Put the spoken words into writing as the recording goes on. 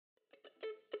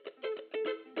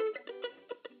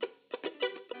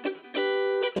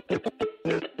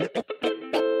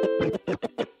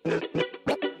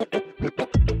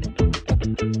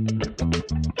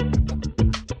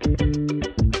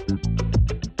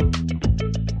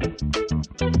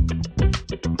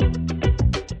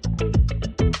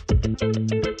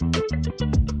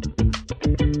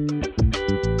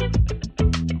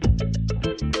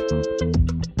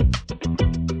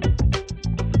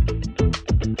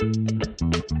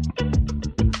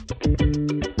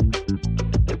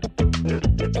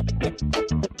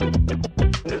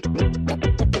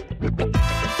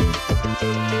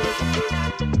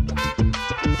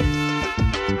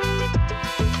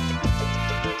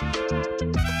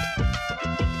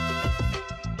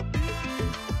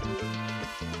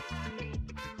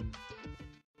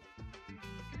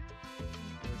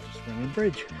Swinging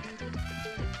bridge.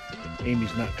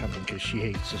 Amy's not coming because she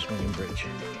hates the swinging bridge.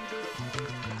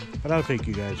 But I'll take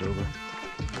you guys over.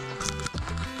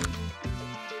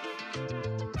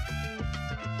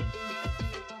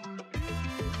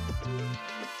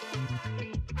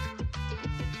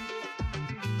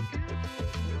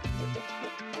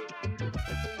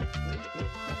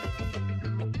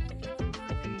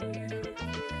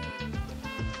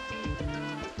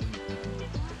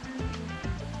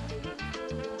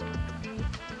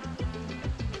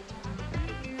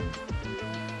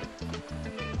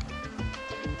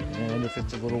 And if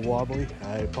it's a little wobbly,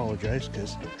 I apologize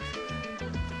because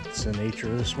it's the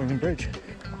nature of the swinging bridge.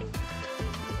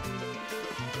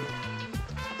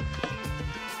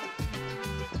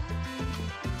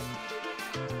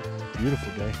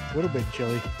 Beautiful day. A little bit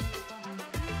chilly.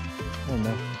 I don't know,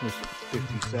 it was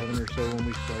 57 or so when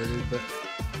we started, but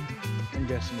I'm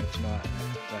guessing it's not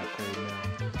that cold now.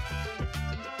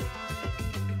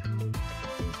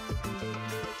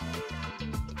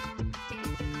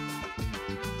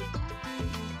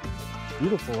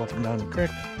 Beautiful up and down the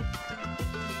creek.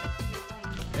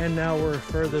 And now we're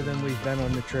further than we've been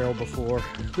on the trail before.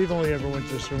 We've only ever went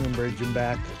to the swinging bridge and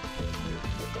back,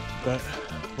 but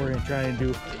we're gonna try and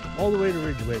do all the way to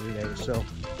Ridgway today. So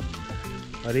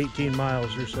about 18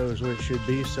 miles or so is what it should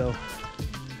be. So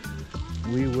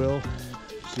we will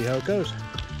see how it goes.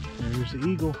 There's the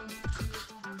eagle.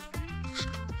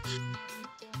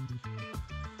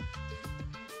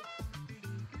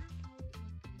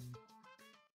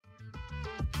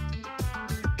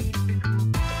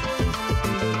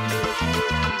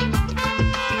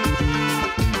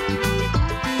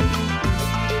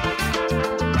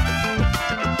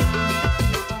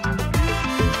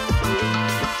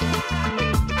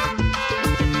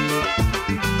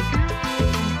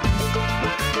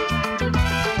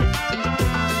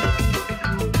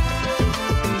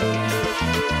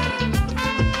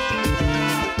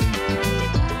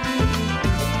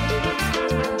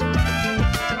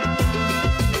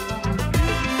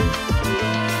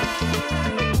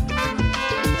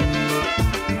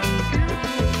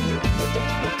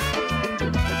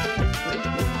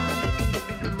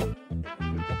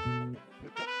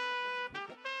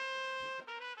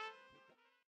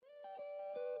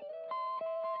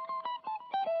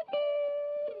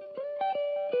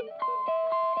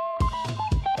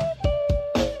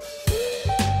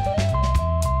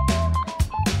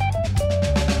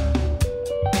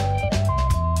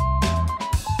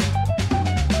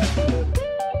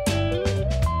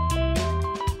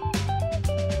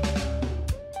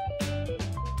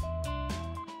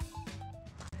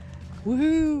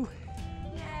 Woohoo!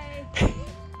 Yay!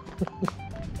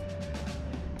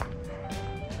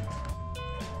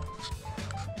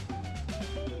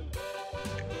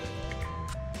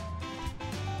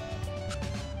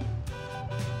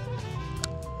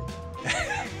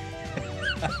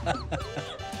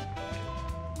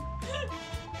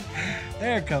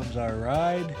 There comes our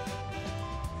ride.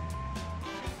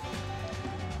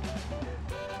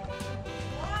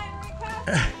 Why are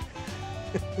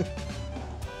we